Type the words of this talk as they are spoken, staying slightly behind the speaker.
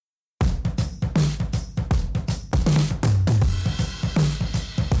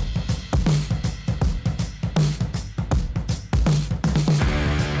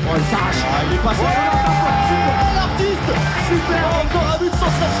passe à l'artiste. Super, encore un but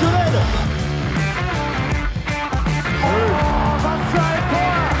sensationnel.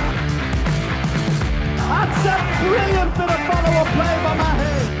 That's a brilliant bit of follow-up play by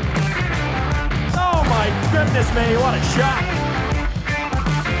Mahe. Oh my goodness me, what a shot.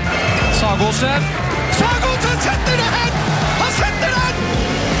 Sagosen setter det hen! Han setter den!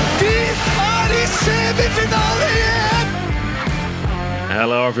 De i semifinale igjen!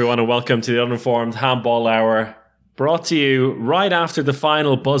 Hello everyone and welcome to the Uninformed Handball Hour, brought to you right after the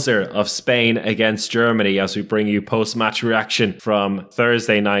final buzzer of Spain against Germany as we bring you post-match reaction from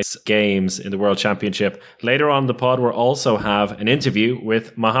Thursday night's games in the World Championship. Later on in the pod we'll also have an interview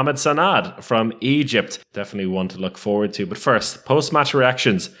with Mohamed Sanad from Egypt. Definitely one to look forward to. But first, post-match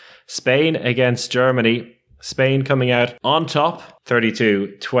reactions. Spain against Germany. Spain coming out on top,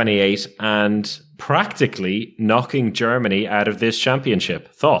 32-28, and practically knocking Germany out of this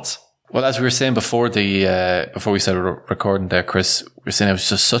championship. Thoughts? Well, as we were saying before we started recording there, Chris, we were saying it was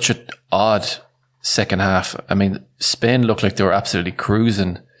just such an odd second half. I mean, Spain looked like they were absolutely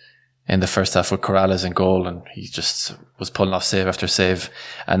cruising in the first half with Corrales in goal, and he just was pulling off save after save.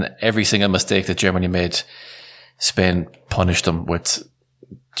 And every single mistake that Germany made, Spain punished them with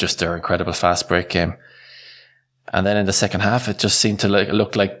just their incredible fast break game. And then in the second half, it just seemed to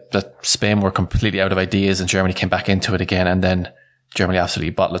look like that Spain were completely out of ideas and Germany came back into it again. And then Germany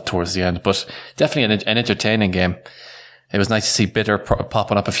absolutely bottled it towards the end. But definitely an entertaining game. It was nice to see Bitter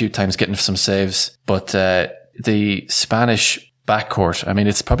popping up a few times, getting some saves. But the Spanish backcourt, I mean,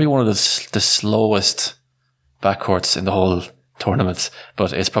 it's probably one of the slowest backcourts in the whole tournament.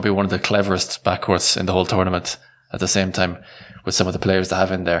 But it's probably one of the cleverest backcourts in the whole tournament at the same time with some of the players they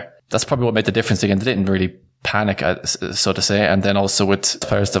have in there. That's probably what made the difference again. They didn't really panic, so to say. And then also with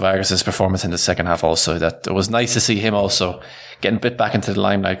Pérez de Vargas' performance in the second half also, that it was nice to see him also getting a bit back into the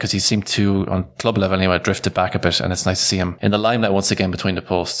limelight, because he seemed to, on club level anyway, drifted back a bit, and it's nice to see him in the limelight once again between the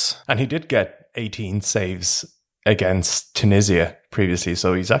posts. And he did get 18 saves against Tunisia previously,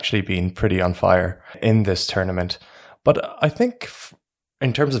 so he's actually been pretty on fire in this tournament. But I think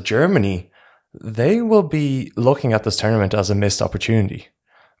in terms of Germany, they will be looking at this tournament as a missed opportunity,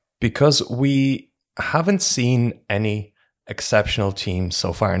 because we haven't seen any exceptional teams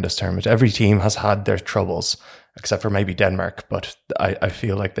so far in this tournament. Every team has had their troubles, except for maybe Denmark, but I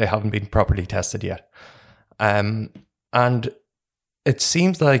feel like they haven't been properly tested yet. And it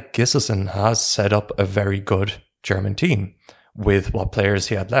seems like Gislason has set up a very good German team with what players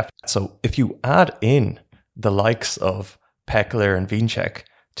he had left. So if you add in the likes of Pekler and Winczek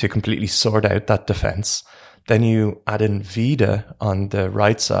to completely sort out that defense, then you add in Vida on the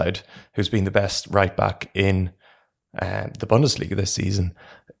right side, who's been the best right back in the Bundesliga this season.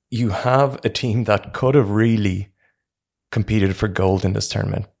 You have a team that could have really competed for gold in this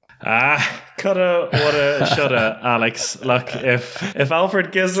tournament. Coulda, woulda, shoulda, Alex. Look, if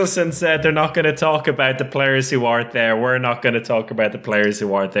Alfred Gislason said they're not going to talk about the players who aren't there, we're not going to talk about the players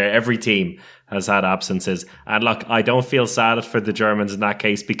who aren't there. Every team has had absences. And look, I don't feel sad for the Germans in that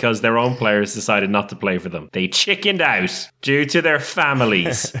case, because their own players decided not to play for them. They chickened out due to their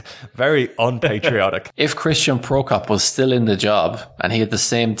families. Very unpatriotic. If Christian Prokop was still in the job and he had the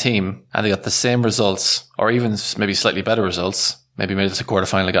same team and they got the same results, or even maybe slightly better results, maybe made it to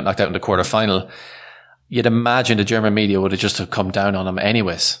quarterfinal, got knocked out in the quarterfinal, you'd imagine the German media would have just have come down on him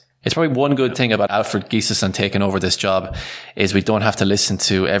anyways. It's probably one good thing about Alfred Gislason taking over this job is we don't have to listen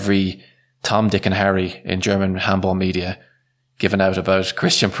to every Tom, Dick and Harry in German handball media giving out about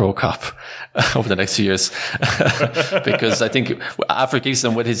Christian Prokop over the next few years. Because I think Alfred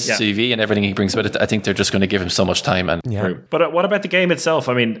Gislason, with his CV and everything he brings with it, I think they're just going to give him so much time. And But what about the game itself?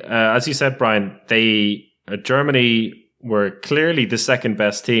 I mean, as you said, Brian, Germany were clearly the second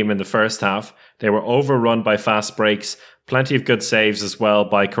best team in the first half. They were overrun by fast breaks, plenty of good saves as well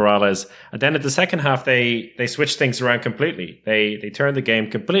by Corrales. And then at the second half, they switched things around completely. They turned the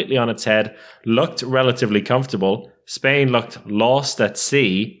game completely on its head, looked relatively comfortable. Spain looked lost at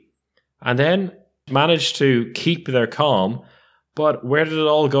sea, and then managed to keep their calm. But where did it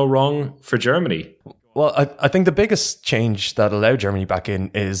all go wrong for Germany? Well, I think the biggest change that allowed Germany back in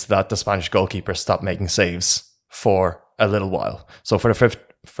is that the Spanish goalkeeper stopped making saves for a little while. So for the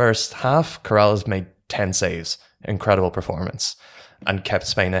first half, Corrales made 10 saves. Incredible performance, and kept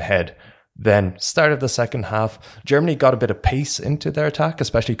Spain ahead. Then, start of the second half, Germany got a bit of pace into their attack,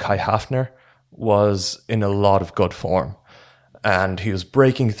 especially Kai Hafner was in a lot of good form. And he was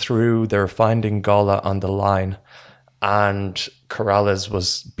breaking through, they were finding Gola on the line, and Corrales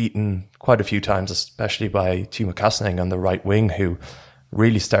was beaten quite a few times, especially by Timo Kastening on the right wing, who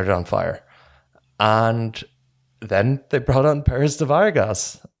really started on fire. And then they brought on Pérez de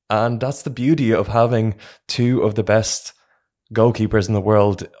Vargas, And that's the beauty of having two of the best goalkeepers in the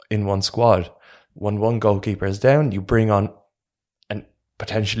world in one squad. When one goalkeeper is down, you bring on a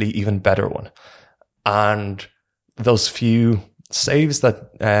potentially even better one. And those few saves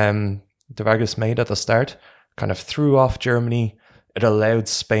that De Vargas made at the start kind of threw off Germany. It allowed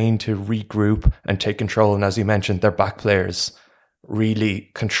Spain to regroup and take control. And as you mentioned, their back players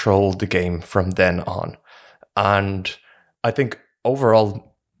really controlled the game from then on. And I think overall,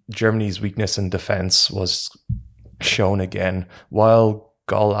 Germany's weakness in defense was shown again. While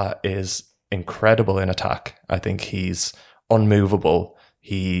Gola is incredible in attack, I think he's unmovable.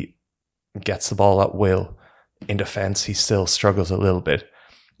 He gets the ball at will. In defense, he still struggles a little bit.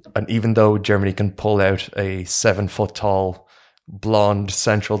 And even though Germany can pull out a 7-foot tall blonde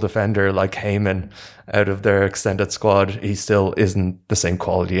central defender like Heyman out of their extended squad, he still isn't the same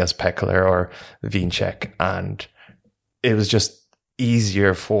quality as Pekler or Winczek. And it was just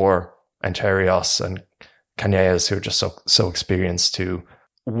easier for Anterios and Canellas, who are just so experienced, to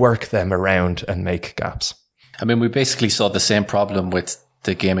work them around and make gaps. I mean, we basically saw the same problem with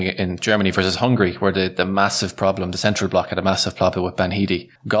the game in Germany versus Hungary, where the massive problem, the central block had a massive problem with Banhidi.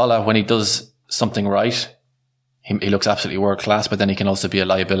 Gola, when he does something right, he looks absolutely world class, but then he can also be a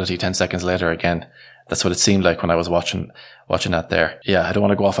liability 10 seconds later again. That's what it seemed like when I was watching that there. Yeah, I don't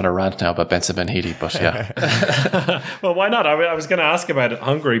want to go off on a rant now about Benson Banhidi, but yeah. Well, why not? I was going to ask about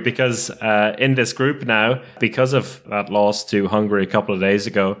Hungary because in this group now, because of that loss to Hungary a couple of days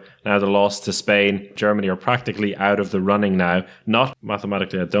ago, now the loss to Spain, Germany are practically out of the running now. Not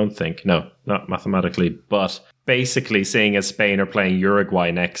mathematically, I don't think. No, not mathematically, but basically seeing as Spain are playing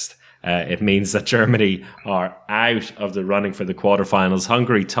Uruguay next, it means that Germany are out of the running for the quarterfinals.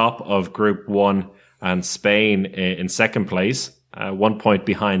 Hungary top of Group 1 and Spain in second place, 1 point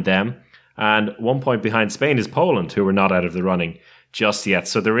behind them. And 1 point behind Spain is Poland, who are not out of the running just yet.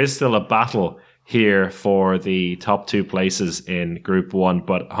 So there is still a battle here for the top 2 places in Group 1.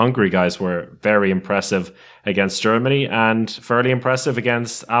 But Hungary, guys, were very impressive against Germany and fairly impressive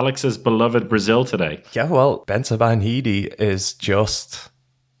against Alex's beloved Brazil today. Yeah, well, Benson Banhidi is just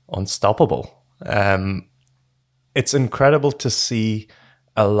unstoppable. It's incredible to see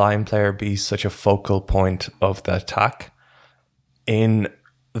a line player be such a focal point of the attack in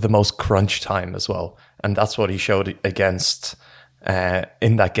the most crunch time as well. And that's what he showed against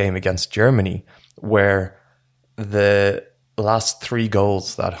in that game against Germany, where the last 3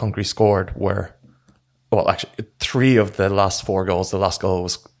 goals that Hungary scored were, well, actually 3 of the last 4 goals. The last goal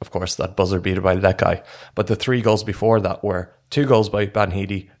was, of course, that buzzer beater by Lekai. But the 3 goals before that were 2 goals by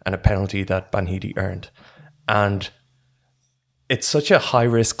Banhidi and a penalty that Banhidi earned. And it's such a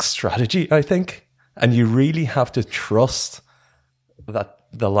high-risk strategy, I think. And you really have to trust that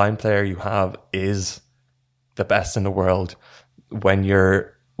the line player you have is the best in the world when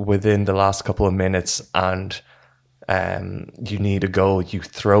you're within the last couple of minutes and you need a goal, you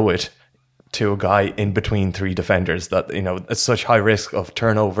throw it to a guy in between 3 defenders. That, you know, it's such high risk of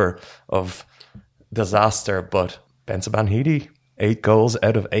turnover, of disaster. But Benson Banhidi, 8 goals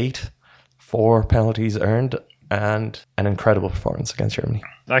out of 8, 4 penalties earned, and an incredible performance against Germany.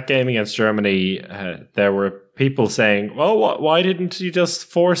 That game against Germany, there were people saying, well, why didn't you just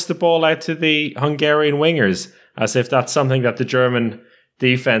force the ball out to the Hungarian wingers? As if that's something that the German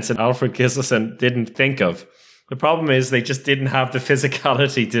defense and Alfred Gislason didn't think of. The problem is they just didn't have the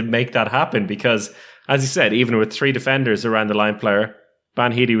physicality to make that happen because, as you said, even with 3 defenders around the line player,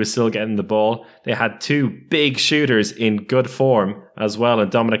 Banhidi was still getting the ball. They had 2 big shooters in good form as well,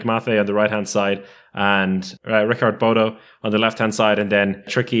 and Dominic Mathé on the right-hand side and Ricard Bodo on the left-hand side, and then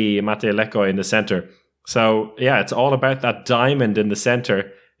tricky Matej Lekoj in the centre. So, yeah, it's all about that diamond in the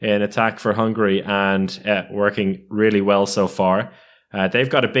centre in attack for Hungary, and working really well so far. They've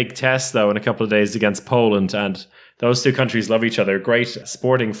got a big test, though, in a couple of days against Poland, and those 2 countries love each other. Great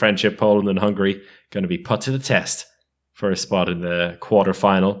sporting friendship, Poland and Hungary, going to be put to the test for a spot in the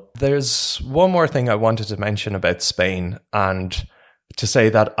quarterfinal. There's one more thing I wanted to mention about Spain, and to say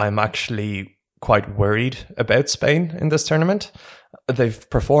that I'm actually quite worried about Spain in this tournament. They've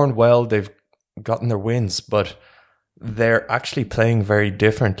performed well, they've gotten their wins, but they're actually playing very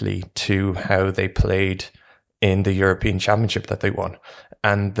differently to how they played in the European Championship that they won.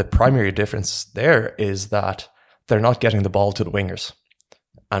 And the primary difference there is that they're not getting the ball to the wingers.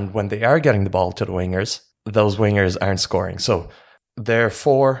 And when they are getting the ball to the wingers, those wingers aren't scoring. So their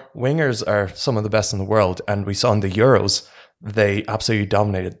 4 wingers are some of the best in the world. And we saw in the Euros, they absolutely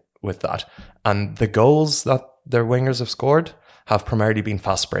dominated with that. And the goals that their wingers have scored have primarily been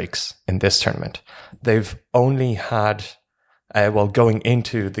fast breaks in this tournament. They've only had Going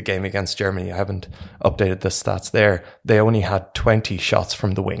into the game against Germany, I haven't updated the stats there. They only had 20 shots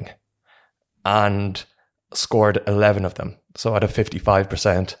from the wing and scored 11 of them. So at a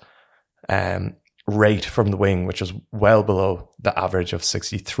 55% rate from the wing, which is well below the average of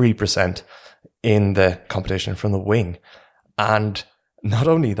 63% in the competition from the wing. And not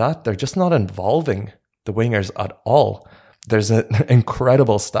only that, they're just not involving the wingers at all. There's an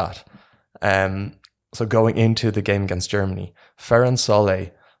incredible stat. So going into the game against Germany, Ferran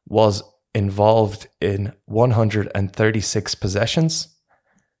Solé was involved in 136 possessions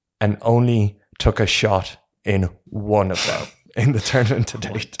and only took a shot in one of them in the tournament to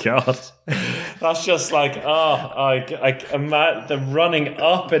date. God, that's just like, the running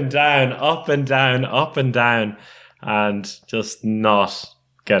up and down, up and down, up and down, and just not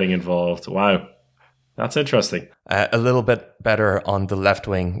getting involved. Wow. That's interesting. A little bit better on the left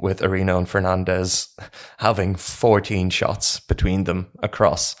wing with Areno and Fernandez having 14 shots between them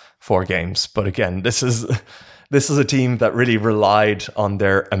across 4 games. But again, this is a team that really relied on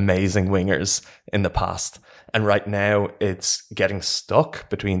their amazing wingers in the past. And right now it's getting stuck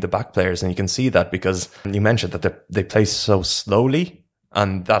between the back players. And you can see that because you mentioned that they play so slowly,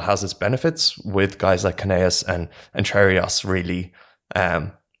 and that has its benefits with guys like Canellas and Cherios really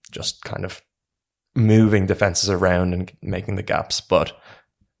just kind of moving defenses around and making the gaps. But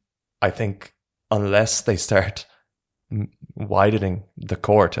I think unless they start widening the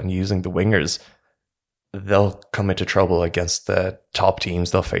court and using the wingers, they'll come into trouble against the top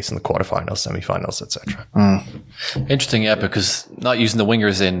teams they'll face in the quarterfinals, semifinals, etc. Interesting, yeah, because not using the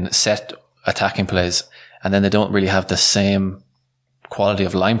wingers in set attacking plays, and then they don't really have the same quality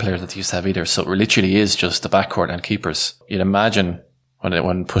of line players that they used to have either. So it literally is just the backcourt and keepers. You'd imagine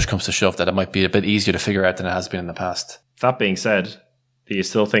when push comes to shove that it might be a bit easier to figure out than it has been in the past. That being said, do you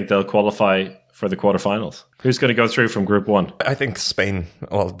still think they'll qualify for the quarterfinals? Who's going to go through from Group 1? I think Spain,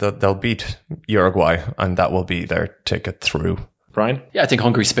 they'll beat Uruguay, and that will be their ticket through. Brian? Yeah, I think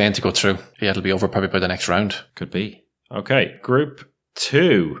Hungary, Spain to go through. Yeah, it'll be over probably by the next round. Could be. Okay, Group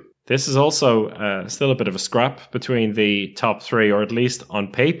 2. This is also still a bit of a scrap between the top 3, or at least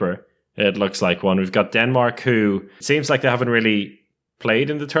on paper, it looks like one. We've got Denmark, who seems like they haven't really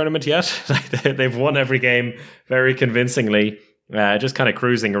played in the tournament yet. They've won every game very convincingly, just kind of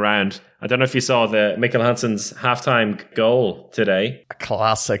cruising around. I don't know if you saw the Mikkel Hansen's halftime goal today. A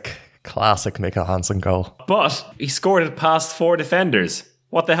classic Mikkel Hansen goal. But he scored it past 4 defenders.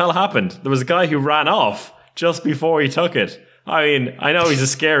 What the hell happened? There was a guy who ran off just before he took it. I mean, I know he's a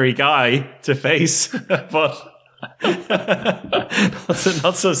scary guy to face, but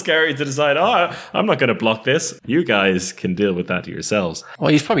not so scary to decide, I'm not going to block this. You guys can deal with that yourselves.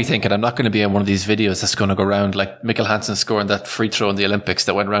 Well, he's probably thinking, I'm not going to be in one of these videos that's going to go around like Mikkel Hansen scoring that free throw in the Olympics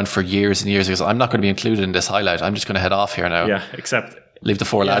that went around for years and years. He goes, I'm not going to be included in this highlight. I'm just going to head off here now. Yeah, except leave the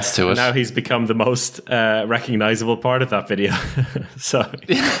 4 lads to it. Now he's become the most recognizable part of that video. So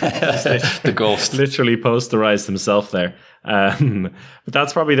the ghost literally posterized himself there. But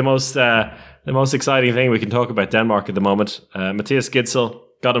that's probably the most exciting thing we can talk about Denmark at the moment. Matthias Gidsel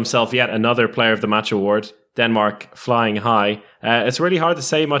got himself yet another Player of the Match award. Denmark flying high. It's really hard to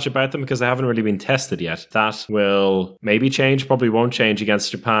say much about them because they haven't really been tested yet. That will maybe change, probably won't change against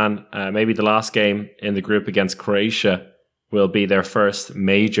Japan. Maybe the last game in the group against Croatia will be their first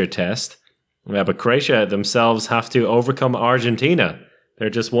major test. But Croatia themselves have to overcome Argentina. They're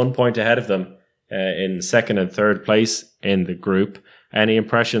just 1 point ahead of them in 2nd and 3rd place in the group. Any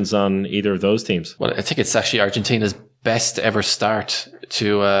impressions on either of those teams? Well, I think it's actually Argentina's best ever start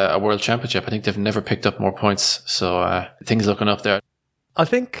to a World Championship. I think they've never picked up more points. So things looking up there. I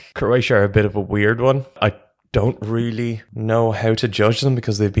think Croatia are a bit of a weird one. I don't really know how to judge them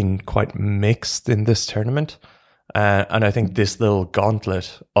because they've been quite mixed in this tournament. And I think this little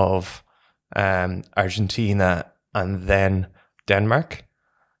gauntlet of Argentina and then Denmark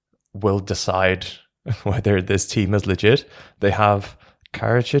will decide whether this team is legit. They have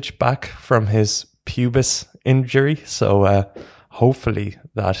Karadzic back from his pubis injury, so hopefully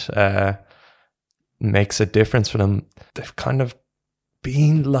that makes a difference for them. They've kind of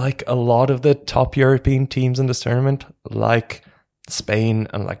been like a lot of the top European teams in this tournament, like Spain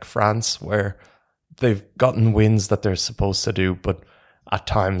and like France, where they've gotten wins that they're supposed to do, but at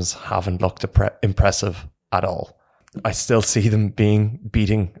times haven't looked impressive at all. I still see them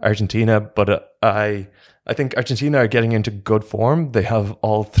beating Argentina, but I think Argentina are getting into good form. They have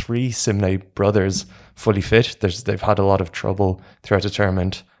all 3 Simne brothers fully fit. They've had a lot of trouble throughout the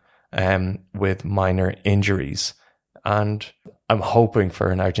tournament with minor injuries. And I'm hoping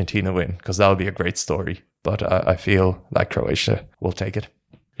for an Argentina win because that'll be a great story. But I feel like Croatia will take it.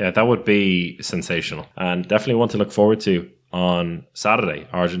 Yeah, that would be sensational and definitely one to look forward to on Saturday,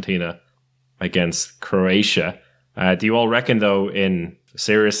 Argentina against Croatia. Do you all reckon, though, in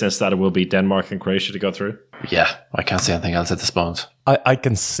seriousness, that it will be Denmark and Croatia to go through? Yeah, I can't say anything else at this point. I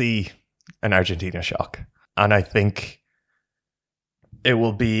can see an Argentina shock. And I think it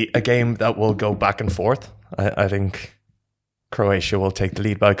will be a game that will go back and forth. I think Croatia will take the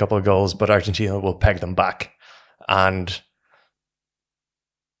lead by a couple of goals, but Argentina will peg them back. And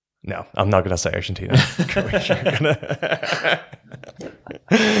no, I'm not going to say Argentina. Croatia.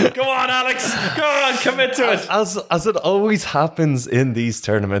 Go on, Alex. Go on, commit to it. As it always happens in these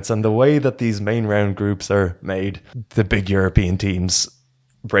tournaments, and the way that these main round groups are made, the big European teams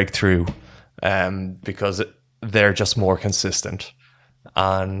break through because they're just more consistent.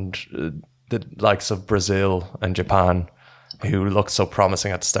 And the likes of Brazil and Japan, who looked so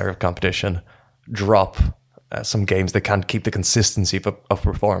promising at the start of competition, drop some games they can't keep the consistency of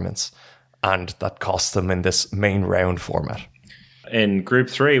performance, and that costs them in this main round format. In Group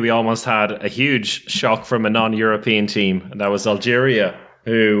 3, we almost had a huge shock from a non-European team, and that was Algeria,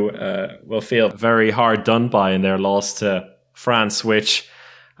 who will feel very hard done by in their loss to France, which,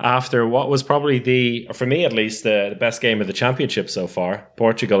 after what was probably for me at least, the best game of the championship so far,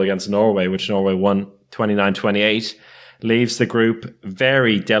 Portugal against Norway, which Norway won 29-28, leaves the group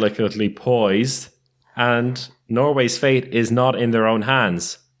very delicately poised. And Norway's fate is not in their own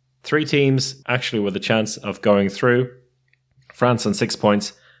hands. 3 teams actually with a chance of going through. France on 6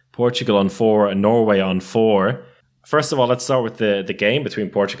 points, Portugal on 4, and Norway on 4. First of all, let's start with the game between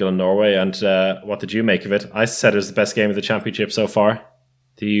Portugal and Norway. And what did you make of it? I said it was the best game of the championship so far.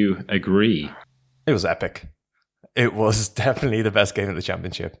 Do you agree? It was epic. It was definitely the best game of the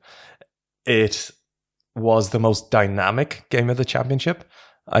championship. It was the most dynamic game of the championship,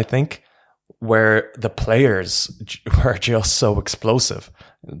 I think, where the players were just so explosive.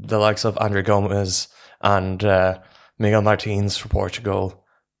 The likes of André Gomes and Miguel Martins for Portugal,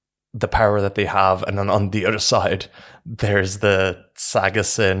 the power that they have. And then on the other side, there's the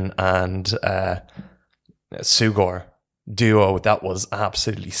Sagosen and Sugor duo that was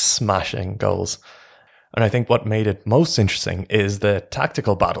absolutely smashing goals. And I think what made it most interesting is the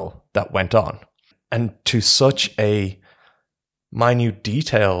tactical battle that went on. And to such a minute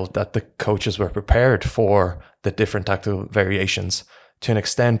detail that the coaches were prepared for the different tactical variations, to an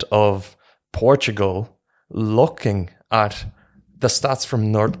extent of Portugal looking at the stats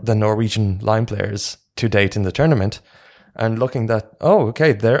from the Norwegian line players to date in the tournament and looking that, oh,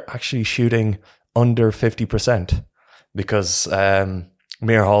 okay, they're actually shooting under 50%, because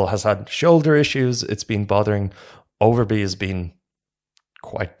Myrhol has had shoulder issues. It's been bothering. Overby has been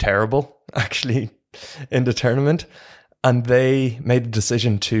quite terrible, actually, in the tournament. And they made the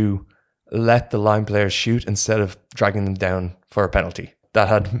decision to let the line players shoot instead of dragging them down for a penalty. That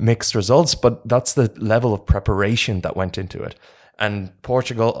had mixed results, but that's the level of preparation that went into it. And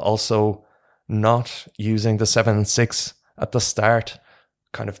Portugal also not using the 7-6 at the start,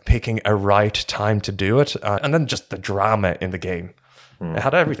 kind of picking a right time to do it. And then just the drama in the game. It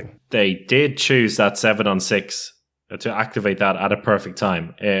had everything. They did choose that 7-on-6 to activate that at a perfect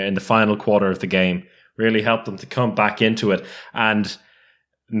time in the final quarter of the game. Really helped them to come back into it. And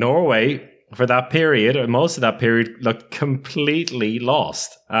Norway, for that period, or most of that period, looked completely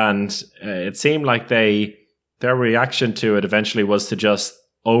lost. And it seemed like their reaction to it eventually was to just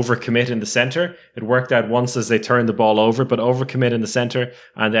overcommit in the center. It worked out once as they turned the ball over, but overcommit in the center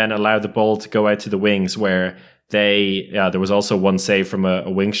and then allow the ball to go out to the wings, where there was also one save from a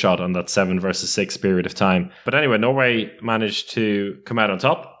wing shot on that 7-versus-6 period of time. But anyway, Norway managed to come out on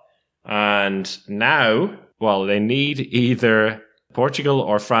top. And now, well, they need either Portugal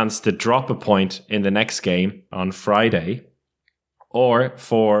or France to drop a point in the next game on Friday, or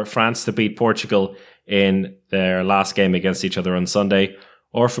for France to beat Portugal in their last game against each other on Sunday,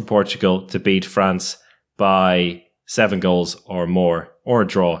 or for Portugal to beat France by 7 goals or more, or a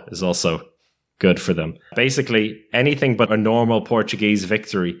draw is also good for them. Basically, anything but a normal Portuguese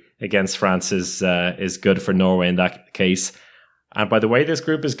victory against France is good for Norway in that case. And by the way this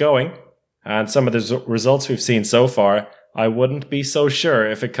group is going, and some of the results we've seen so far, I wouldn't be so sure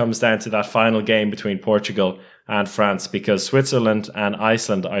if it comes down to that final game between Portugal and France, because Switzerland and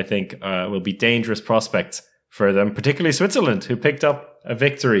Iceland, I think, will be dangerous prospects for them, particularly Switzerland, who picked up a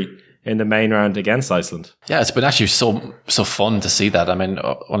victory in the main round against Iceland. Yeah, it's been actually so fun to see that. I mean,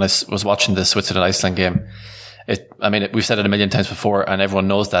 when I was watching the Switzerland-Iceland game, we've said it a million times before, and everyone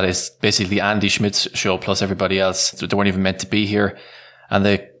knows that it's basically Andy Schmidt's show plus everybody else. They weren't even meant to be here, and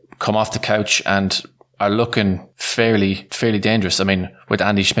they come off the couch and are looking fairly dangerous. I mean, with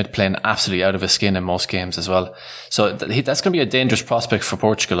Andy Schmidt playing absolutely out of his skin in most games as well. So that's going to be a dangerous prospect for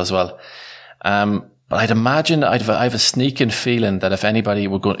Portugal as well. But I'd imagine I have a sneaking feeling that if anybody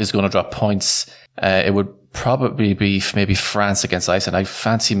is going to drop points, it would probably be maybe France against Iceland. I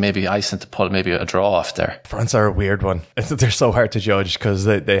fancy maybe Iceland to pull maybe a draw off there. France are a weird one. They're so hard to judge because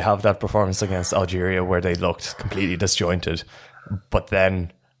they have that performance against Algeria where they looked completely disjointed. But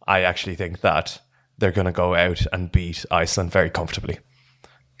then I actually think that they're going to go out and beat Iceland very comfortably.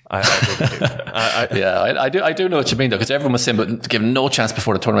 I do know what you mean though, because everyone was saying but give no chance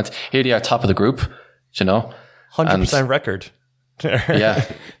before the tournament. Here they are, top of the group, 100% record. Yeah.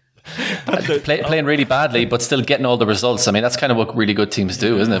 Playing really badly, but still getting all the results. I mean, that's kind of what really good teams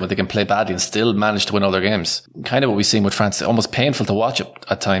do, isn't it? When they can play badly and still manage to win all their games. Kind of what we've seen with France. Almost painful to watch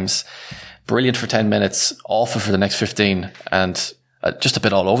at times. Brilliant for 10 minutes, awful for the next 15, and just a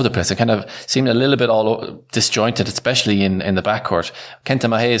bit all over the place. It kind of seemed a little bit all disjointed, especially in the backcourt. Kenta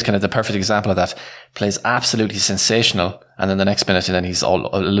Mahe is kind of the perfect example of that. Plays absolutely sensational, and then the next minute, and then he's a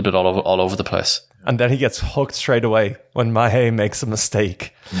little bit all over the place. And then he gets hooked straight away when Mahe makes a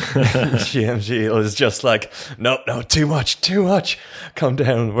mistake. GMG is just like, no, too much. Calm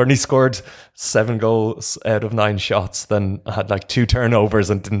down. When he scored 7 goals out of 9 shots, then had like 2 turnovers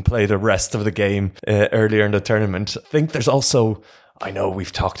and didn't play the rest of the game earlier in the tournament. I think there's also, I know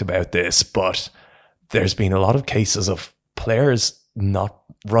we've talked about this, but there's been a lot of cases of players not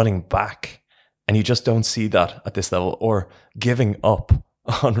running back. And you just don't see that at this level, or giving up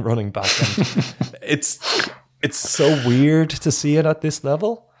on running back. It's so weird to see it at this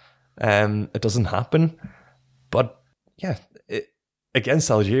level. It doesn't happen, but yeah, against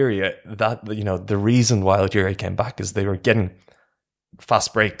Algeria, that the reason why Algeria came back is they were getting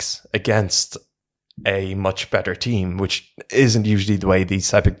fast breaks against a much better team, which isn't usually the way these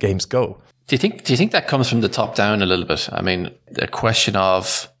type of games go. Do you think that comes from the top down a little bit? I mean, the question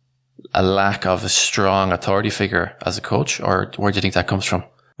of a lack of a strong authority figure as a coach, or where do you think that comes from?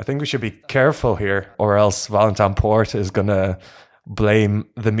 I think we should be careful here, or else Valentin Porte is going to blame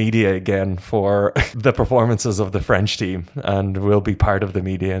the media again for the performances of the French team, and we'll be part of the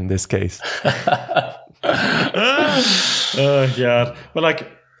media in this case. Oh God! But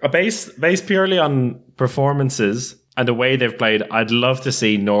like based purely on performances and the way they've played, I'd love to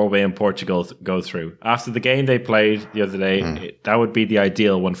see Norway and Portugal go through. After the game they played the other day, that would be the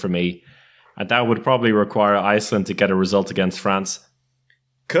ideal one for me. And that would probably require Iceland to get a result against France.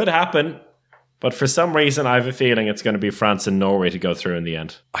 Could happen, but for some reason I have a feeling it's going to be France and Norway to go through in the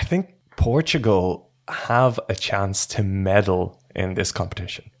end. I think Portugal have a chance to medal in this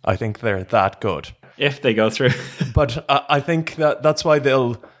competition. I think they're that good. If they go through. But I think that's why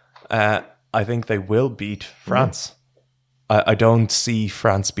I think they will beat France. I don't see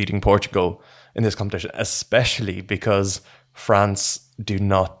France beating Portugal in this competition, especially because France do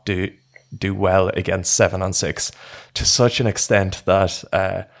not do well against 7-on-6 to such an extent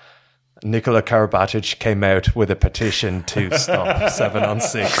that Nikola Karabatic came out with a petition to stop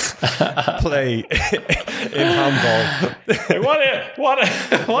 7-on-6 play in handball.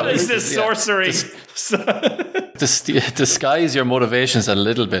 What is this sorcery? Disguise your motivations a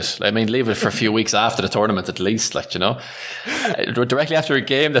little bit. I mean, leave it for a few weeks after the tournament at least, directly after a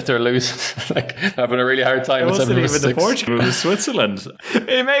game that they're losing, having a really hard time. It wasn't even the Portugal, it was Switzerland.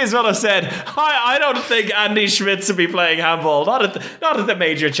 He may as well have said, I don't think Andy Schmidt should be playing handball, not at the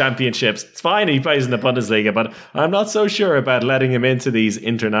major championships. It's fine, he plays in the Bundesliga, but I'm not so sure about letting him into these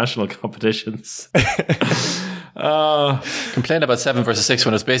international competitions. Complain about 7 versus 6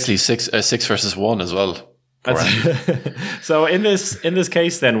 when it's basically 6 versus 1 as well. So in this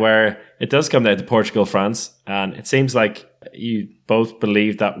case then, where it does come down to Portugal, France, and it seems like you both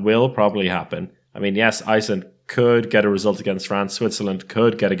believe that will probably happen. I mean, yes, Iceland could get a result against France. Switzerland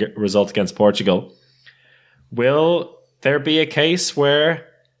could get a result against Portugal. Will there be a case where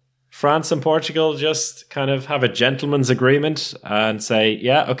France and Portugal just kind of have a gentleman's agreement and say,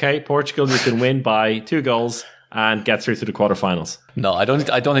 yeah, okay, Portugal, you can win by 2 goals and get through to the quarterfinals? No, I don't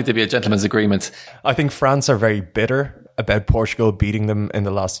think there'd be a gentleman's agreement. I think France are very bitter about Portugal beating them in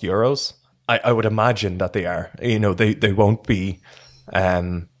the last Euros. I would imagine that they are. They won't be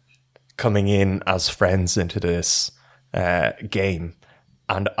coming in as friends into this game.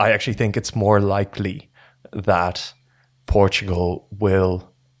 And I actually think it's more likely that Portugal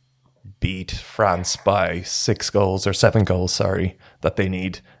will beat France by 6 goals or 7 goals, that they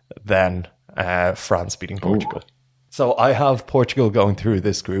need, than France beating Portugal. Ooh. So I have Portugal going through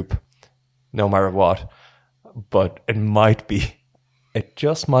this group no matter what, but it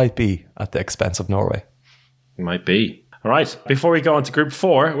just might be at the expense of Norway. It might be. All right, before we go on to group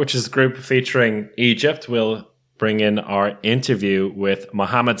 4, which is the group featuring Egypt, we'll bring in our interview with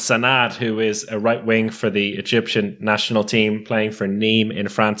Mohamed Sanad, who is a right wing for the Egyptian national team, playing for Nîmes in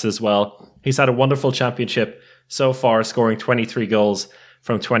France as well. He's had a wonderful championship so far, scoring 23 goals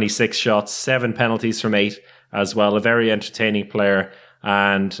from 26 shots, 7 penalties from 8 as well. A very entertaining player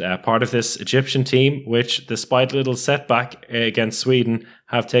and part of this Egyptian team, which, despite a little setback against Sweden,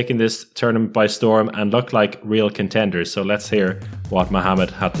 have taken this tournament by storm and look like real contenders. So let's hear what Mohamed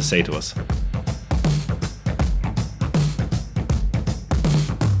had to say to us.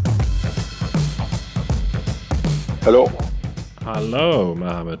 Hello. Hello,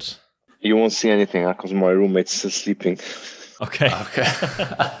 Mohamed. You won't see anything because my roommate's still sleeping. Okay.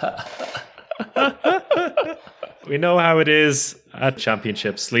 We know how it is at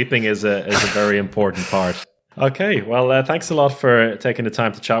championships. Sleeping is a very important part. Okay, well, thanks a lot for taking the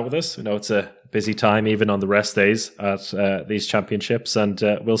time to chat with us. We know it's a busy time, even on the rest days at these championships. And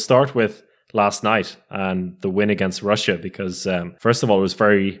we'll start with last night and the win against Russia, because first of all, it was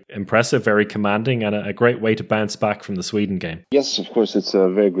very impressive, very commanding, and a great way to bounce back from the Sweden game. Yes, of course, it's a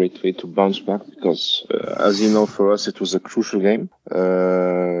very great way to bounce back because, as you know, for us, it was a crucial game.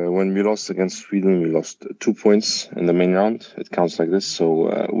 When we lost against Sweden, we lost 2 points in the main round. It counts like this.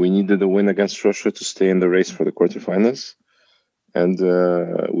 So we needed a win against Russia to stay in the race for the quarterfinals. And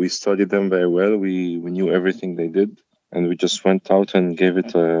we studied them very well. We knew everything they did. And we just went out and gave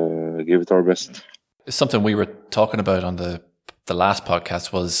it our best. Something we were talking about on the last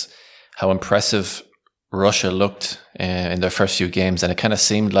podcast was how impressive Russia looked in their first few games, and it kind of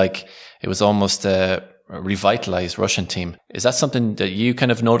seemed like it was almost a revitalized Russian team. Is that something that you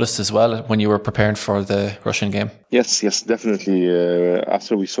kind of noticed as well when you were preparing for the Russian game? Yes, definitely.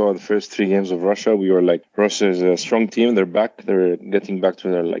 After we saw the first 3 games of Russia, we were like, Russia is a strong team. They're back. They're getting back to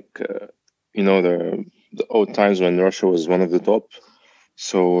their the old times when Russia was one of the top.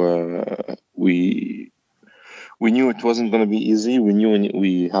 So we knew it wasn't going to be easy. We knew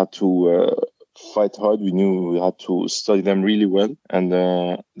we had to fight hard. We knew we had to study them really well. And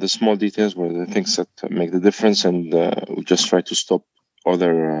the small details were the things that make the difference. And we just try to stop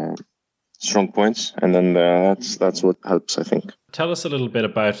other strong points. And then that's what helps, I think. Tell us a little bit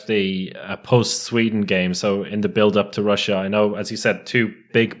about the post-Sweden game. So in the build-up to Russia, I know, as you said, 2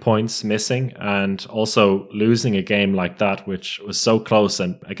 big points missing and also losing a game like that, which was so close.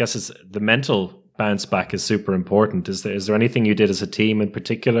 And I guess the mental bounce back is super important. Is there anything you did as a team in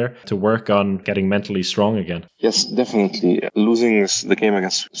particular to work on getting mentally strong again? Yes, definitely. Losing the game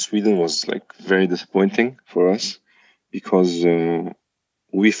against Sweden was like very disappointing for us because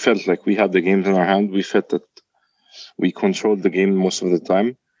we felt like we had the games in our hand. We felt that we controlled the game most of the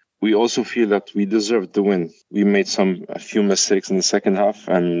time. We also feel that we deserved the win. We made a few mistakes in the second half,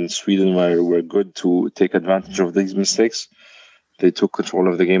 and Sweden were good to take advantage of these mistakes. They took control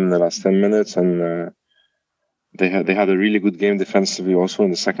of the game in the last 10 minutes, and they had a really good game defensively also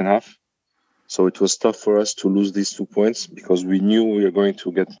in the second half. So it was tough for us to lose these 2 points because we knew we were going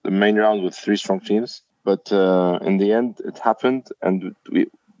to get the main round with 3 strong teams. But in the end, it happened, and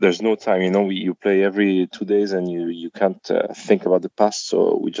there's no time. You play every 2 days, and you can't think about the past.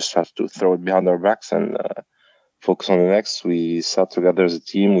 So we just have to throw it behind our backs and focus on the next. We sat together as a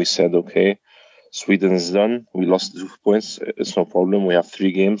team. We said, okay, Sweden is done. We lost 2 points. It's no problem. We have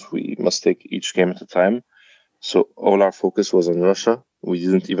 3 games. We must take each game at a time. So all our focus was on Russia. We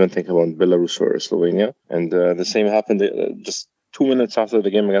didn't even think about Belarus or Slovenia. And the same happened just 2 minutes after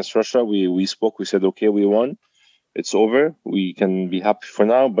the game against Russia. We spoke. We said, okay, we won. It's over. We can be happy for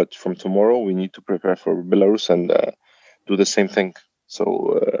now, but from tomorrow we need to prepare for Belarus and do the same thing.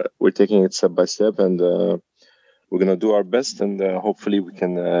 So we're taking it step by step, and we're going to do our best, and hopefully we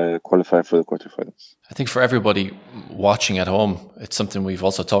can qualify for the quarterfinals. I think for everybody watching at home, it's something we've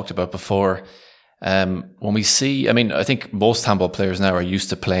also talked about before. When we see, I think most handball players now are used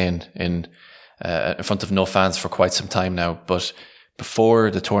to playing in front of no fans for quite some time now, but before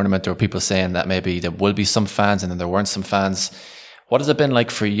the tournament, there were people saying that maybe there will be some fans and then there weren't some fans. What has it been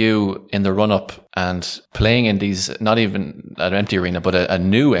like for you in the run-up and playing in these, not even an empty arena, but a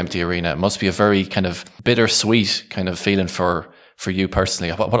new empty arena? It must be a very kind of bittersweet kind of feeling for you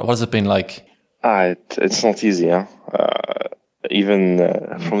personally. What has it been like? It's not easy, huh? Even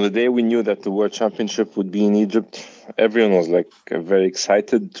from the day we knew that the World Championship would be in Egypt, everyone was like very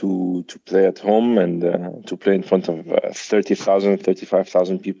excited to play at home and to play in front of 30,000,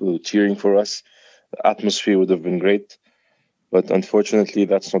 35,000 people cheering for us. The atmosphere would have been great. But unfortunately,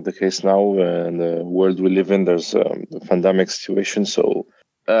 that's not the case now. In the world we live in, there's a pandemic situation. So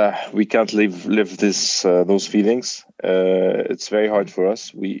we can't live those feelings. It's very hard for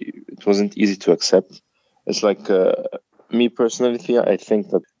us. It wasn't easy to accept. It's like... me personally, I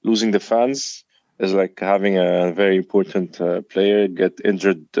think that losing the fans is like having a very important player get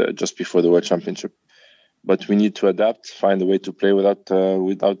injured just before the World Championship. but we need to adapt, find a way to play without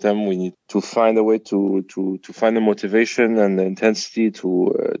them. We need to find a way to find the motivation and the intensity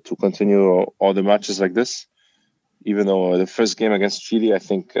to continue all the matches like this. Even though the first game against Chile, I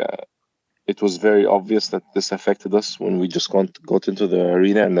think it was very obvious that this affected us when we just got into the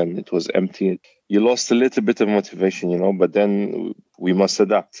arena and then it was empty. You lost a little bit of motivation, but then we must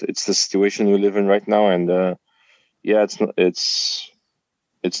adapt. It's the situation we live in right now, and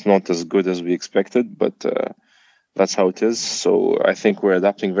it's not as good as we expected, but that's how it is. So I think we're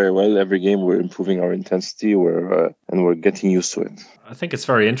adapting very well. Every game we're improving our intensity, and we're getting used to it. I think it's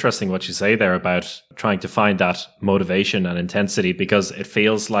very interesting what you say there about trying to find that motivation and intensity, because it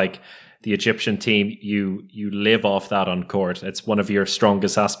feels like the Egyptian team, you live off that on court. It's one of your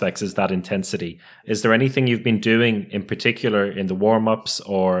strongest aspects, is that intensity. Is there anything you've been doing in particular in the warm-ups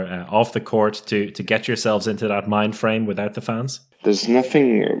or off the court to get yourselves into that mind frame without the fans? There's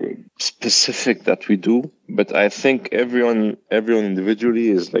nothing specific that we do, but I think everyone individually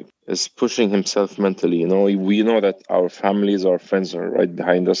is pushing himself mentally. We know that our families, our friends are right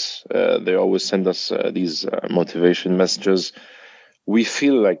behind us. They always send us these motivation messages. We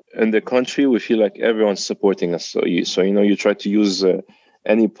feel like in the country, everyone's supporting us. So you try to use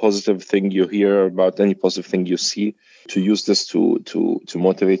any positive thing you hear about, any positive thing you see, to use this to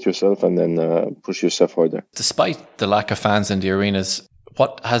motivate yourself and then push yourself harder. Despite the lack of fans in the arenas,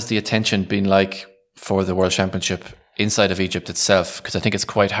 what has the attention been like for the World Championship inside of Egypt itself? Because I think it's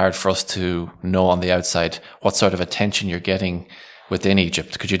quite hard for us to know on the outside what sort of attention you're getting within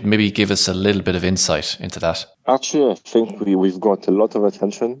Egypt. Could you maybe give us a little bit of insight into that? Actually, I think we've got a lot of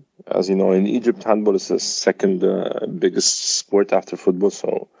attention. As you know, in Egypt, handball is the second biggest sport after football.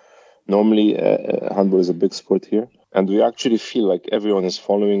 So normally handball is a big sport here. And we actually feel like everyone is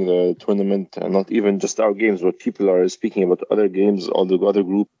following the tournament, and not even just our games, but people are speaking about other games, all the other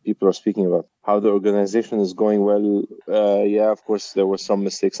group people are speaking about how the organization is going well. Of course, there were some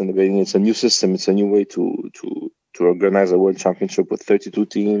mistakes in the beginning. It's a new system. It's a new way to organize a World Championship with 32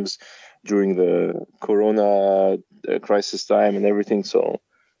 teams during the Corona crisis time and everything. So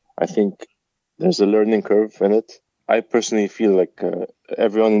I think there's a learning curve in it. I personally feel like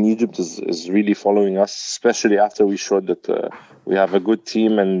everyone in Egypt is really following us, especially after we showed that we have a good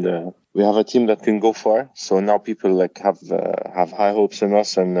team and we have a team that can go far. So now people have high hopes in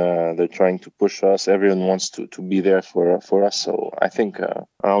us, and they're trying to push us. Everyone wants to be there for us. So I think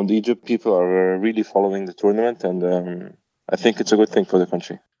around Egypt, people are really following the tournament, and I think it's a good thing for the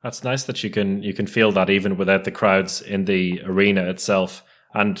country. That's nice that you can feel that even without the crowds in the arena itself.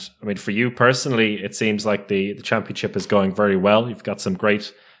 And I mean, for you personally, it seems like the championship is going very well. You've got some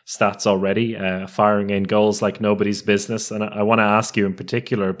great stats already, firing in goals like nobody's business. And I want to ask you in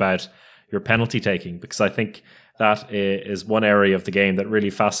particular about your penalty taking, because I think that is one area of the game that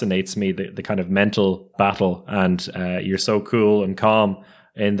really fascinates me, the kind of mental battle. And you're so cool and calm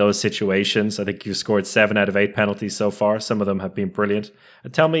in those situations. I think you've scored 7 out of 8 penalties so far. Some of them have been brilliant.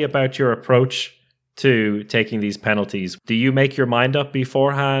 Tell me about your approach to taking these penalties. Do you make your mind up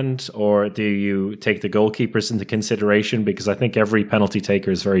beforehand, or do you take the goalkeepers into consideration? Because I think every penalty taker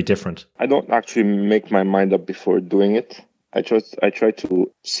is very different. I don't actually make my mind up before doing it. I try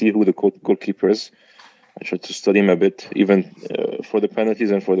to see who the goalkeeper is. I try to study him a bit, even for the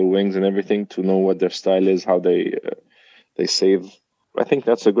penalties and for the wings and everything, to know what their style is, how they save. I think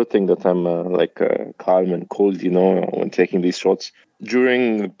that's a good thing that I'm calm and cold, when taking these shots.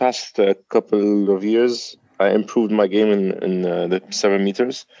 During the past couple of years, I improved my game in the 7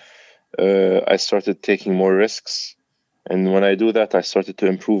 meters. I started taking more risks. And when I do that, I started to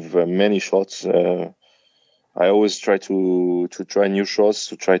improve many shots. I always try to try new shots,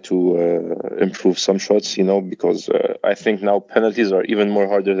 to try to improve some shots, because I think now penalties are even more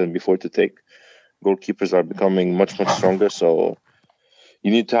harder than before to take. Goalkeepers are becoming much, much stronger. So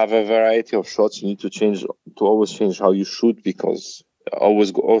you need to have a variety of shots. You need to always change how you shoot, because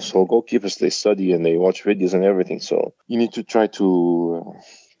also goalkeepers, they study and they watch videos and everything. So you need to try to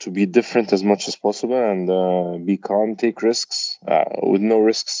be different as much as possible and be calm, take risks. With no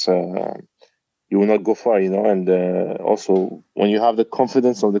risks, you will not go far, And also, when you have the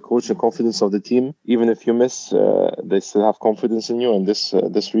confidence of the coach and confidence of the team, even if you miss, they still have confidence in you, and this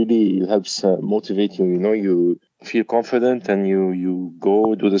really helps motivate you. You feel confident and you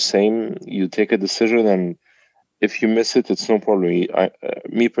go do the same. You take a decision, and if you miss it, it's no problem.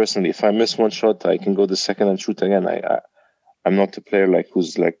 Me personally, if I miss one shot, I can go the second and shoot again. I'm not a player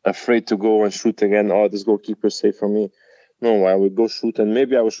who's afraid to go and shoot again. Oh, this goalkeeper is safe from me. No, I would go shoot, and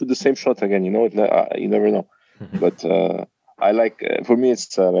maybe I will shoot the same shot again. You never know. But for me,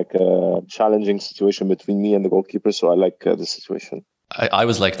 it's a challenging situation between me and the goalkeeper. So I like the situation. I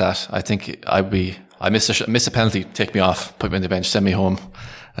was like that. I think I'd be I miss a penalty, take me off, put me on the bench, send me home.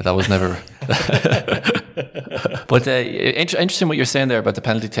 That was never. But interesting what you're saying there about the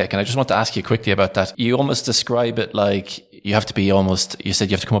penalty take. And I just want to ask you quickly about that. You almost describe it like you have to be you said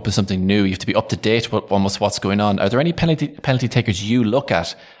you have to come up with something new. You have to be up to date with almost what's going on. Are there any penalty takers you look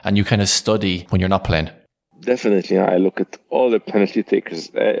at and you kind of study when you're not playing? Definitely. I look at all the penalty takers,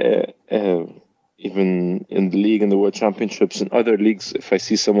 even in the league and the World Championships and other leagues. If I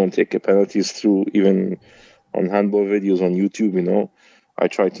see someone take a penalties through, even on handball videos on YouTube, I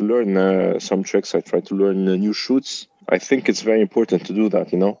try to learn some tricks. I try to learn new shoots. I think it's very important to do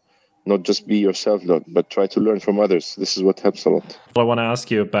that, not just be yourself, but try to learn from others. This is what helps a lot. Well, I want to ask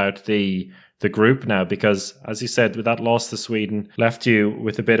you about the group now, because as you said, with that loss to Sweden, left you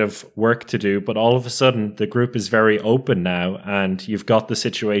with a bit of work to do, but all of a sudden the group is very open now and you've got the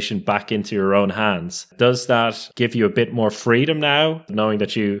situation back into your own hands. Does that give you a bit more freedom now, knowing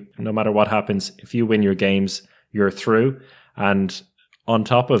that no matter what happens, if you win your games, you're through? And on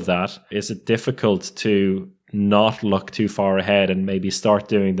top of that, is it difficult to not look too far ahead and maybe start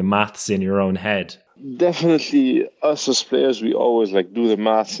doing the maths in your own head? Definitely, us as players, we always do the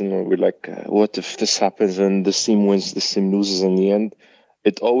maths, and we're like, what if this happens and this team wins, this team loses in the end?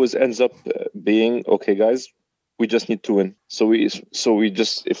 It always ends up being, okay, guys, we just need to win. So we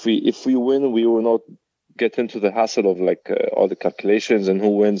just, if we win, we will not get into the hassle of all the calculations and who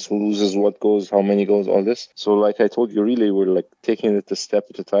wins, who loses, what goes, how many goes, all this. So like I told you, really, we're taking it a step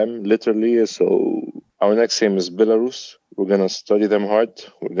at a time, literally. So our next game is Belarus. We're going to study them hard.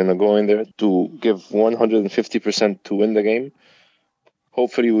 We're going to go in there to give 150% to win the game.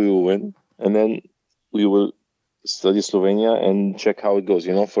 Hopefully we will win. And then we will study Slovenia and check how it goes.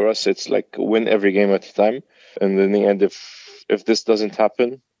 For us, it's win every game at a time. And in the end, if this doesn't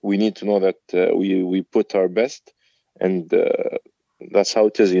happen, we need to know that we put our best, and that's how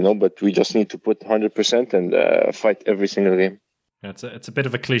it is, but we just need to put 100% and fight every single game. It's a bit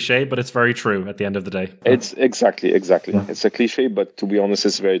of a cliche, but it's very true at the end of the day. It's exactly. It's a cliche, but to be honest,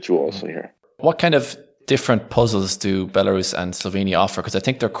 it's very true also here. What kind of different puzzles do Belarus and Slovenia offer? Because I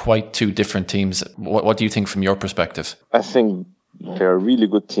think they're quite two different teams. What do you think from your perspective? I think they're really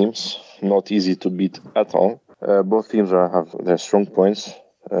good teams, not easy to beat at all. Both teams have their strong points.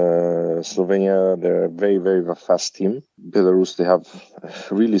 Slovenia, they're a very, very fast team. Belarus, they have a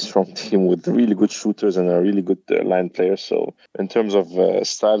really strong team with really good shooters and a really good line players. So in terms of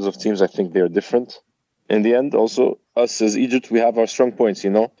styles of teams, I think they're different. In the end, also, us as Egypt, we have our strong points,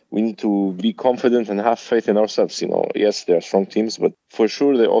 We need to be confident and have faith in ourselves, Yes, they're strong teams, but for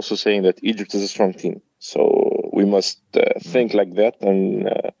sure, they're also saying that Egypt is a strong team. So we must think like that and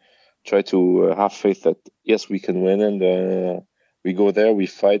try to have faith that, yes, we can win, and we go there, we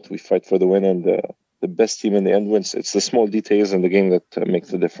fight for the win, and the best team in the end wins. It's the small details in the game that make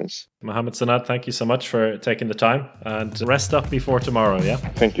the difference. Mohamed Sanad, thank you so much for taking the time, and rest up before tomorrow, yeah?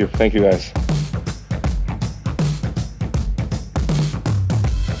 Thank you, guys.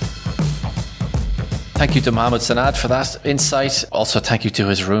 Thank you to Mohamed Sanad for that insight. Also, thank you to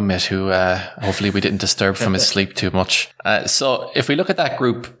his roommate who hopefully we didn't disturb from his sleep too much. So if we look at that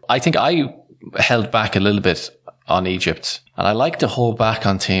group, I think I held back a little bit on Egypt. And I like to hold back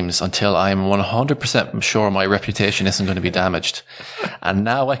on teams until I'm 100% sure my reputation isn't going to be damaged. And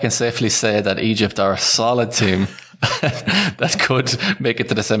now I can safely say that Egypt are a solid team that could make it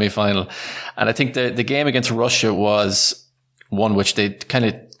to the semi-final. And I think the game against Russia was one which they kind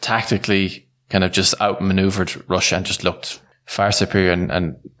of tactically kind of just outmaneuvered Russia and just looked far superior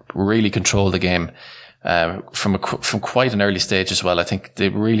and really controlled the game from quite an early stage as well. I think they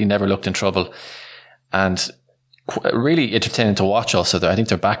really never looked in trouble. And really entertaining to watch also. I think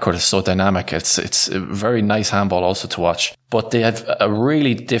their backcourt is so dynamic. It's a very nice handball also to watch. But they have a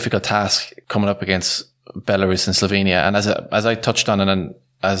really difficult task coming up against Belarus and Slovenia. And as I touched on, and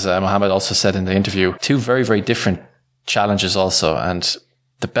as Mohamed also said in the interview, two very, very different challenges also. And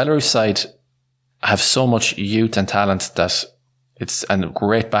the Belarus side have so much youth and talent and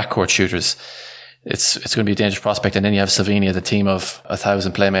great backcourt shooters. It's going to be a dangerous prospect. And then you have Slovenia, the team of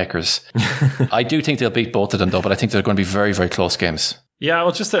 1,000 playmakers. I do think they'll beat both of them though, but I think they're going to be very, very close games. Yeah,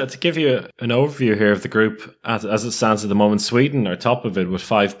 well, just to give you an overview here of the group as it stands at the moment, Sweden are top of it with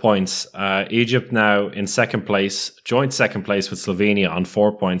 5 points. Egypt now in second place, joint second place with Slovenia on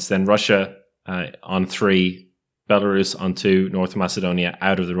 4 points. Then Russia on 3, Belarus on 2, North Macedonia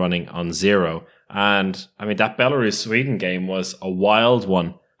out of the running on 0. And I mean, that Belarus-Sweden game was a wild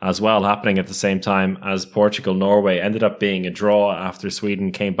one as well, happening at the same time as Portugal-Norway. Ended up being a draw after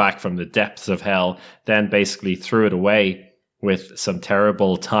Sweden came back from the depths of hell, then basically threw it away with some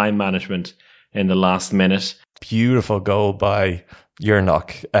terrible time management in the last minute. Beautiful goal by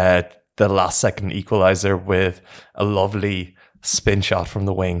Jurnock. The the last second equalizer with a lovely spin shot from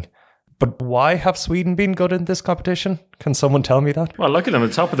the wing. But why have Sweden been good in this competition? Can someone tell me that? Well, look at them at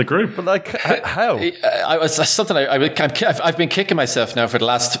the top of the group. But like, how? I've been kicking myself now for the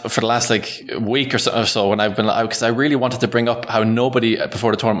last like week or so when because I really wanted to bring up how nobody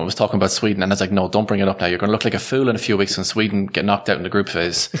before the tournament was talking about Sweden, and I was like, no, don't bring it up now. You're going to look like a fool in a few weeks when Sweden get knocked out in the group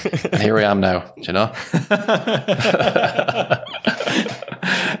phase. And here I am now, you know.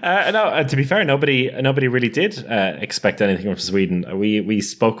 No, to be fair, nobody really did expect anything from Sweden. We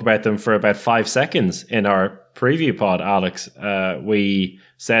spoke about them for about 5 seconds in our preview pod, Alex. We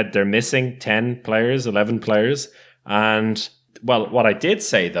said they're missing 10 players, 11 players. And, well, what I did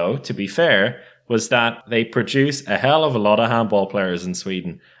say, though, to be fair, was that they produce a hell of a lot of handball players in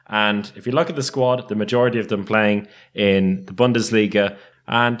Sweden. And if you look at the squad, the majority of them playing in the Bundesliga.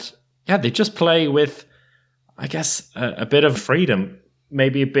 And, yeah, they just play with, I guess, a bit of freedom.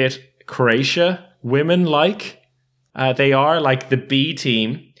 Maybe a bit Croatia women-like. They are like the B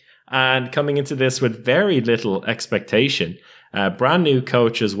team. And coming into this with very little expectation. Brand new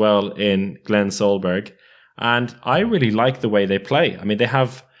coach as well in Glenn Solberg. And I really like the way they play. I mean, they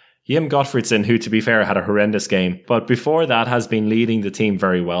have Jim Gottfriedson, who, to be fair, had a horrendous game. But before that has been leading the team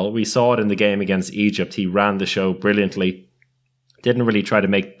very well. We saw it in the game against Egypt. He ran the show brilliantly. Didn't really try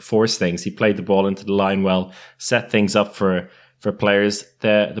to force things. He played the ball into the line well, set things up for players.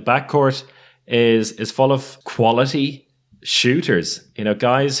 The backcourt is full of quality shooters, you know,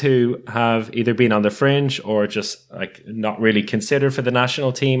 guys who have either been on the fringe or just like not really considered for the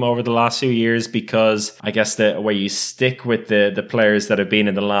national team over the last few years, because I guess the way you stick with the players that have been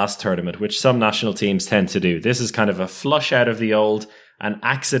in the last tournament, which some national teams tend to do. This is kind of a flush out of the old, an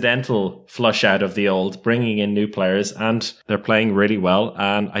accidental flush out of the old, bringing in new players, and they're playing really well,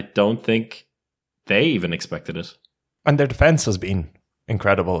 and I don't think they even expected it. And their defense has been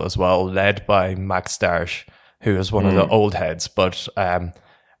incredible as well, led by Max Darsh, who is one of the old heads. But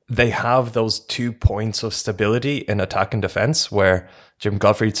they have those 2 points of stability in attack and defense, where Jim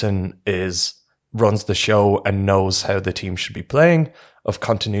Gottfriedson runs the show and knows how the team should be playing, of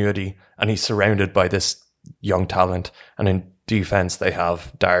continuity, and he's surrounded by this young talent. And in defense, they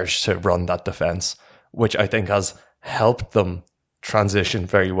have Darsh to run that defense, which I think has helped them transition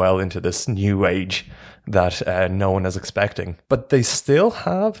very well into this new age that no one is expecting. But they still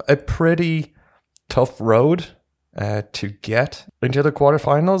have a pretty tough road to get into the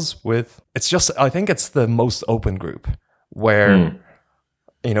quarterfinals with. I think it's the most open group where,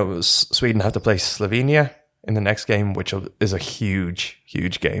 you know, Sweden have to play Slovenia in the next game, which is a huge,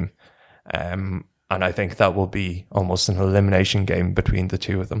 huge game. And I think that will be almost an elimination game between the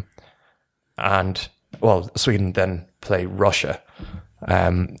two of them. And, well, Sweden then play Russia,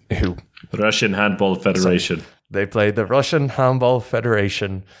 who... Russian Handball Federation. So they play the Russian Handball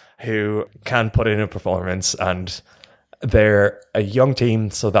Federation, who can put in a performance, and they're a young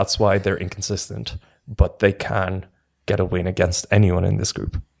team, so that's why they're inconsistent. But they can get a win against anyone in this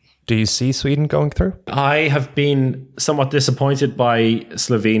group. Do you see Sweden going through? I have been somewhat disappointed by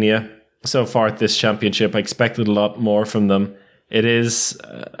Slovenia so far at this championship. I expected a lot more from them. It is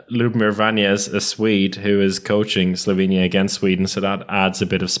Lubomir Vanez, a Swede, who is coaching Slovenia against Sweden, so that adds a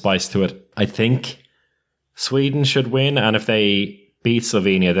bit of spice to it. I think Sweden should win, and if they beat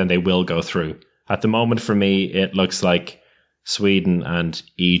Slovenia, then they will go through. At the moment, for me, it looks like Sweden and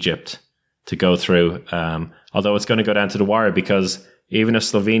Egypt to go through, although it's going to go down to the wire, because even if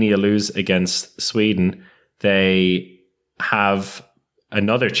Slovenia lose against Sweden, they have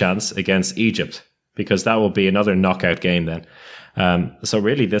another chance against Egypt, because that will be another knockout game then. So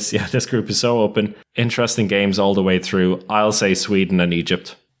really, this group is so open. Interesting games all the way through. I'll say Sweden and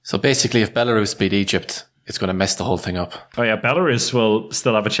Egypt. So basically, if Belarus beat Egypt, it's going to mess the whole thing up. Oh yeah, Belarus will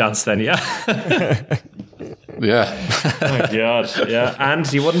still have a chance then, yeah. Yeah. Oh God, yeah.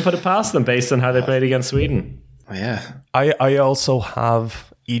 And you wouldn't put it past them based on how they played against Sweden. Yeah. I also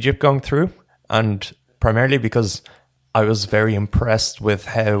have Egypt going through, and primarily because I was very impressed with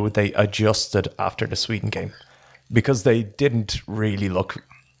how they adjusted after the Sweden game, because they didn't really look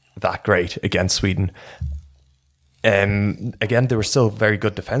that great against Sweden. Again, they were still very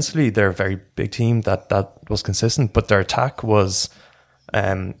good defensively. They're a very big team that was consistent, but their attack was,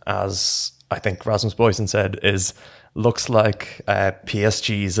 as I think Rasmus Boysen said, looks like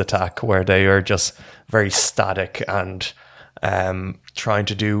PSG's attack, where they are just very static and trying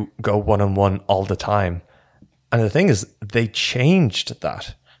to go one-on-one all the time. And the thing is, they changed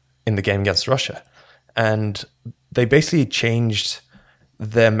that in the game against Russia. And they basically changed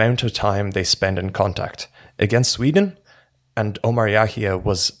the amount of time they spend in contact against Sweden. And Omar Yahia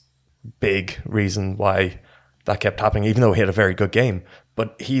was big reason why that kept happening, even though he had a very good game.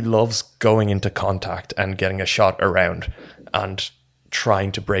 But he loves going into contact and getting a shot around and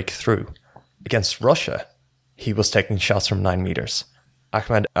trying to break through. Against Russia, he was taking shots from 9 meters.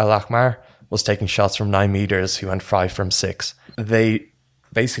 Ahmed Al-Ahmar was taking shots from 9 meters. He went 5 from 6. They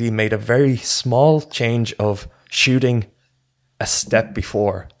basically made a very small change of shooting a step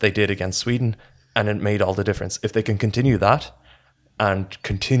before they did against Sweden, and it made all the difference. If they can continue that and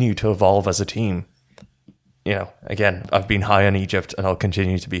continue to evolve as a team, you know, again, I've been high on Egypt and I'll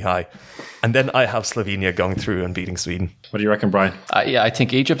continue to be high. And then I have Slovenia going through and beating Sweden. What do you reckon, Brian? Yeah, I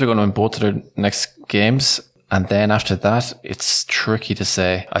think Egypt are going to win both of their next games. And then after that, it's tricky to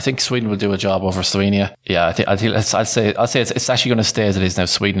say. I think Sweden will do a job over Slovenia. Yeah, I'll say it's actually going to stay as it is now,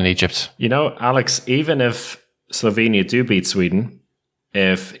 Sweden and Egypt. You know, Alex, even if Slovenia do beat Sweden,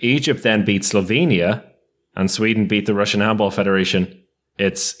 if Egypt then beat Slovenia and Sweden beat the Russian Handball Federation,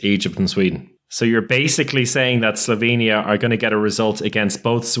 it's Egypt and Sweden. So you're basically saying that Slovenia are going to get a result against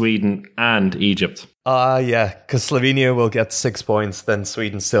both Sweden and Egypt. Yeah, because Slovenia will get 6 points, then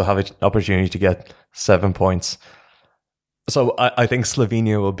Sweden still have an opportunity to get 7 points. So I think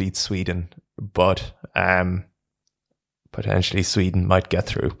Slovenia will beat Sweden, but potentially Sweden might get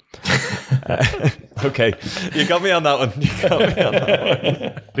through. Okay, you got me on that one.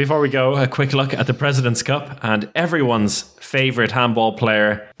 Before we go, a quick look at the President's Cup and everyone's favourite handball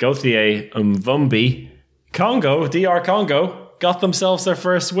player, Gauthier Mvumbi. DR Congo, got themselves their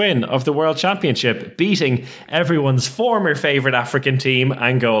first win of the World Championship, beating everyone's former favourite African team,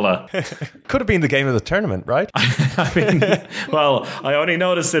 Angola. Could have been the game of the tournament, right? I mean, well, I only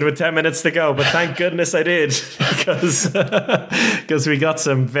noticed it with 10 minutes to go, but thank goodness I did, because we got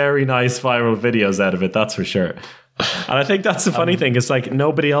some very nice viral videos out of it, that's for sure. And I think that's the funny thing, is like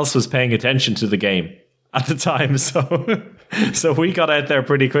nobody else was paying attention to the game at the time, so we got out there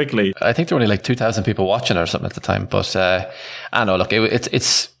pretty quickly. I think there were only like 2,000 people watching or something at the time, but I know, look,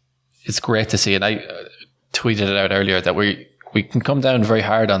 it's great to see, and I tweeted it out earlier that we can come down very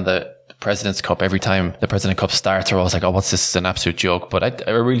hard on the President's Cup every time the President's Cup starts. We're always like, oh, what's this? Is an absolute joke. But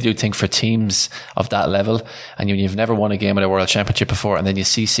I really do think for teams of that level, and you've never won a game at a World Championship before, and then you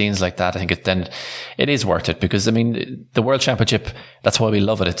see scenes like that, I think it is worth it, because I mean, the World Championship, that's why we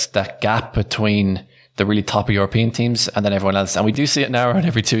love it. It's that gap between the really top European teams and then everyone else, and we do see it now around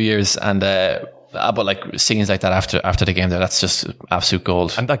every 2 years, and but like scenes like that after the game there, that's just absolute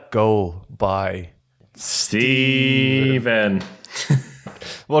gold. And that goal by Stephen.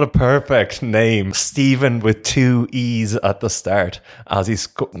 What a perfect name. Stephen with 2 E's at the start, as he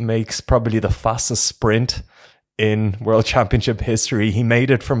makes probably the fastest sprint in World Championship history. He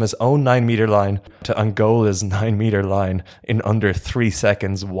made it from his own 9 meter line to Angola's 9 meter line in under 3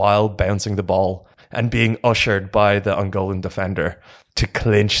 seconds while bouncing the ball and being ushered by the Angolan defender to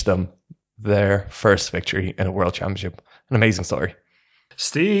clinch them their first victory in a World Championship. An amazing story.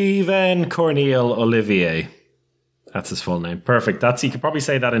 Stephen Corneille Olivier. That's his full name. Perfect. You could probably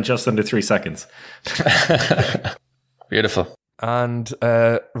say that in just under 3 seconds. Beautiful. And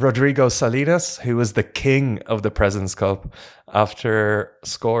Rodrigo Salinas, who was the king of the President's Cup after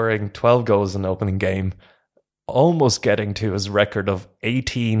scoring 12 goals in the opening game, almost getting to his record of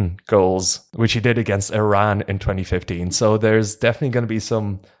 18 goals, which he did against Iran in 2015. So there's definitely going to be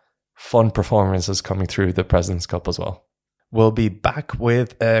some fun performances coming through the President's Cup as well. We'll be back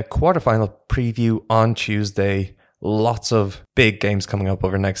with a quarterfinal preview on Tuesday. Lots of big games coming up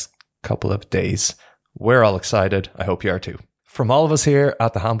over the next couple of days. We're all excited. I hope you are too. From all of us here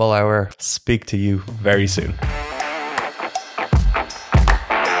at the Handball Hour, speak to you very soon.